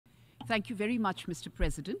Thank you very much, Mr.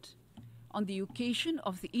 President. On the occasion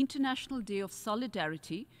of the International Day of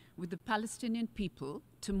Solidarity with the Palestinian people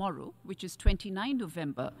tomorrow, which is 29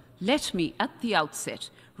 November, let me at the outset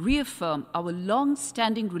reaffirm our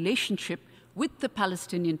long-standing relationship with the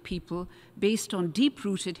Palestinian people based on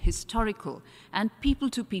deep-rooted historical and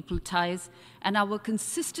people-to-people ties and our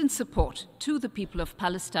consistent support to the people of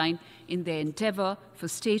Palestine in their endeavor for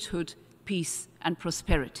statehood, peace and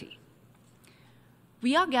prosperity.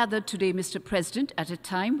 We are gathered today, Mr. President, at a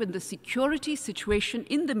time when the security situation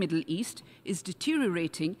in the Middle East is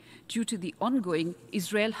deteriorating due to the ongoing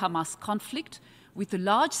Israel-Hamas conflict, with a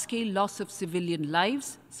large-scale loss of civilian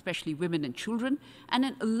lives, especially women and children, and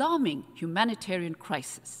an alarming humanitarian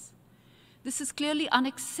crisis. This is clearly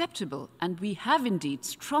unacceptable, and we have indeed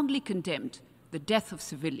strongly condemned the death of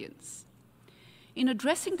civilians. In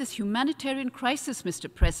addressing this humanitarian crisis,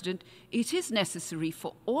 Mr. President, it is necessary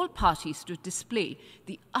for all parties to display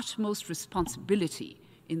the utmost responsibility.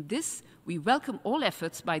 In this, we welcome all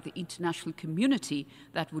efforts by the international community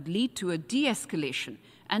that would lead to a de-escalation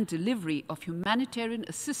and delivery of humanitarian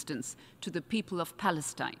assistance to the people of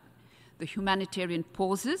Palestine. The humanitarian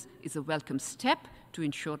pauses is a welcome step to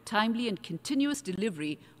ensure timely and continuous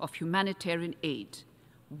delivery of humanitarian aid.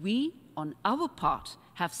 We, on our part,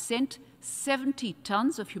 have sent 70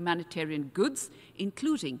 tons of humanitarian goods,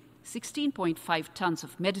 including 16.5 tons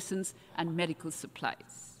of medicines and medical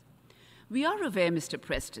supplies. We are aware, Mr.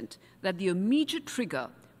 President, that the immediate trigger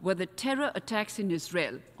were the terror attacks in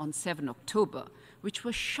Israel on 7 October, which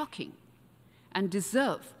were shocking and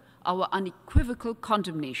deserve our unequivocal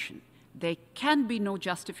condemnation. There can be no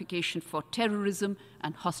justification for terrorism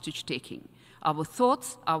and hostage-taking. Our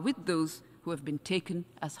thoughts are with those who have been taken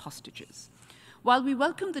as hostages. While we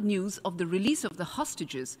welcome the news of the release of the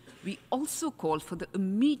hostages, we also call for the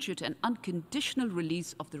immediate and unconditional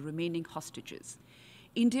release of the remaining hostages.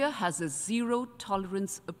 India has a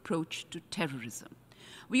zero-tolerance approach to terrorism.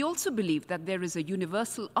 We also believe that there is a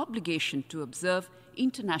universal obligation to observe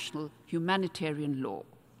international humanitarian law.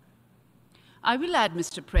 I will add,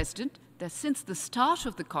 Mr. President, that since the start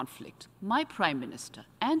of the conflict, my Prime Minister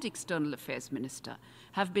and External Affairs Minister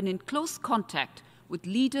have been in close contact with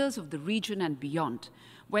leaders of the region and beyond,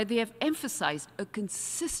 where they have emphasized a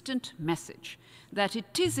consistent message that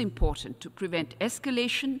it is important to prevent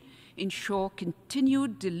escalation, ensure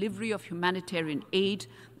continued delivery of humanitarian aid,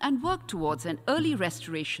 and work towards an early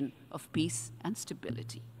restoration of peace and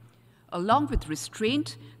stability. Along with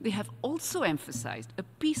restraint, they have also emphasized a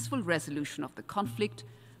peaceful resolution of the conflict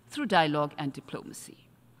through dialogue and diplomacy.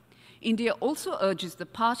 India also urges the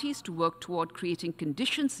parties to work toward creating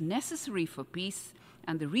conditions necessary for peace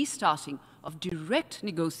and the restarting of direct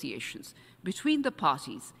negotiations between the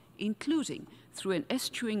parties, including through an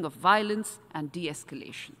eschewing of violence and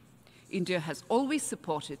de-escalation. India has always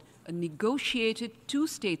supported a negotiated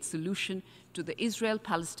two-state solution to the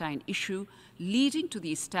Israel-Palestine issue, leading to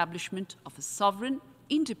the establishment of a sovereign,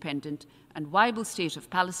 independent, and viable state of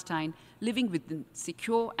Palestine, living within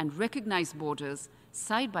secure and recognized borders,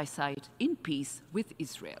 side by side, in peace with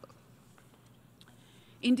Israel.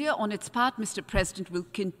 India, on its part, Mr. President, will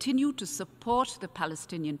continue to support the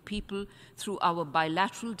Palestinian people through our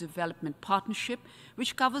bilateral development partnership,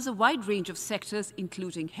 which covers a wide range of sectors,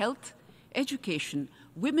 including health, education,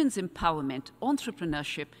 women's empowerment,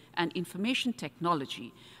 entrepreneurship, and information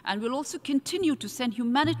technology, and will also continue to send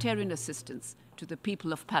humanitarian assistance to the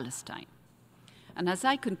people of Palestine. And as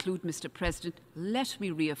I conclude, Mr. President, let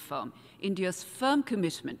me reaffirm India's firm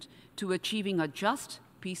commitment to achieving a just,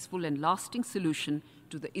 peaceful, and lasting solution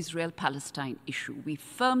to the Israel-Palestine issue. We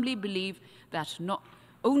firmly believe that not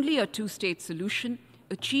only a two-state solution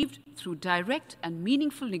achieved through direct and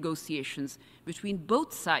meaningful negotiations between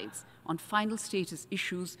both sides on final status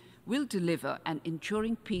issues will deliver an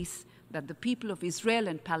enduring peace that the people of Israel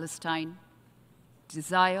and Palestine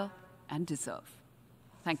desire and deserve.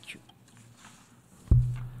 Thank you.